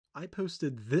I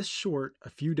posted this short a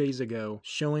few days ago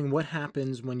showing what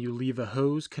happens when you leave a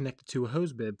hose connected to a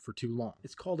hose bib for too long.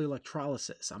 It's called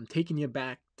electrolysis. I'm taking you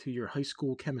back to your high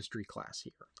school chemistry class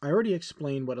here. I already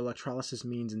explained what electrolysis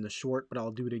means in the short, but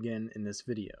I'll do it again in this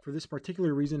video. For this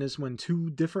particular reason is when two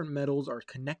different metals are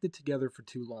connected together for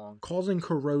too long, causing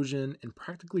corrosion and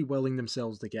practically welding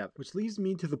themselves together. Which leads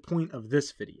me to the point of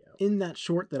this video. In that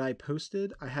short that I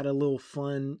posted, I had a little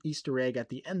fun Easter egg at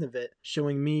the end of it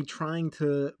showing me trying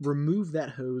to remove that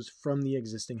hose from the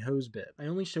existing hose bib. I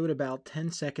only showed about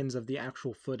 10 seconds of the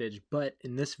actual footage, but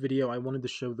in this video I wanted to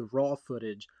show the raw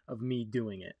footage of me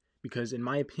doing it, because in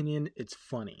my opinion, it's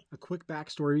funny. A quick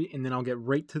backstory and then I'll get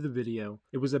right to the video.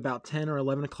 It was about 10 or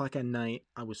 11 o'clock at night.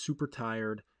 I was super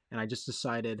tired and I just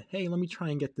decided, hey, let me try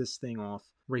and get this thing off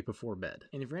right before bed.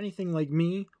 And if you're anything like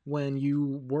me, when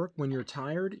you work when you're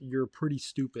tired, you're pretty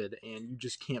stupid and you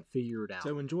just can't figure it out.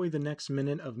 So enjoy the next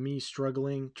minute of me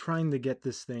struggling, trying to get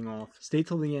this thing off. Stay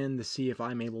till the end to see if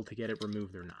I'm able to get it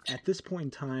removed or not. At this point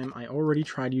in time, I already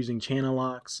tried using channel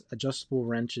locks, adjustable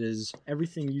wrenches,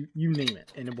 everything, you name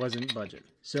it, and it wasn't budging.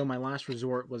 So my last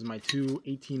resort was my two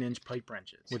 18-inch pipe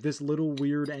wrenches. With this little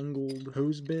weird angled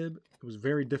hose bib, it was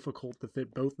very difficult to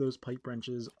fit both those pipe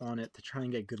wrenches on it to try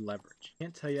and get good leverage.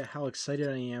 Can't tell you how excited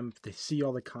I am to see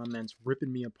all the comments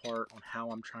ripping me apart on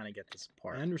how I'm trying to get this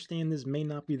apart. I understand this may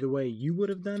not be the way you would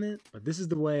have done it, but this is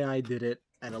the way I did it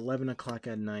at 11 o'clock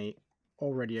at night,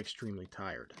 already extremely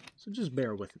tired. So just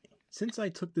bear with me. Since I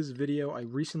took this video, I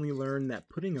recently learned that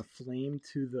putting a flame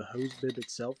to the hose bib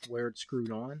itself where it's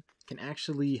screwed on can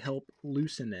actually help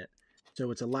loosen it,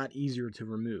 so it's a lot easier to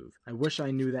remove. I wish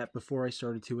I knew that before I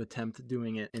started to attempt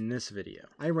doing it in this video.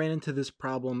 I ran into this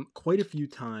problem quite a few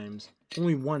times.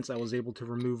 Only once I was able to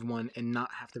remove one and not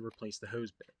have to replace the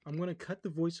hose bib. I'm going to cut the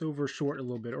voiceover short a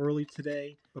little bit early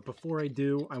today, but before I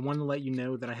do, I want to let you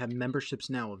know that I have memberships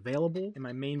now available, and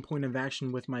my main point of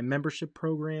action with my membership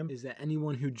program is that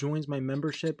anyone who joins my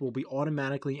membership will be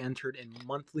automatically entered in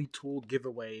monthly tool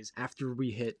giveaways after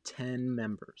we hit 10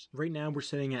 members. Right now we're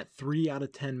sitting at 3 out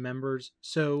of 10 members,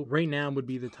 so right now would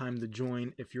be the time to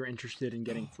join if you're interested in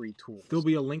getting free tools. There'll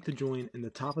be a link to join in the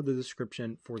top of the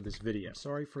description for this video.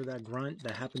 Sorry for that grunt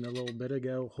that happened a little bit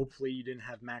ago. Hopefully you didn't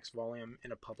have max volume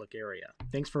in a public area.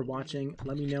 Thanks for watching.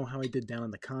 Let me know how I did down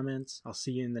in the comments. I'll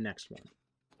see you in the next one.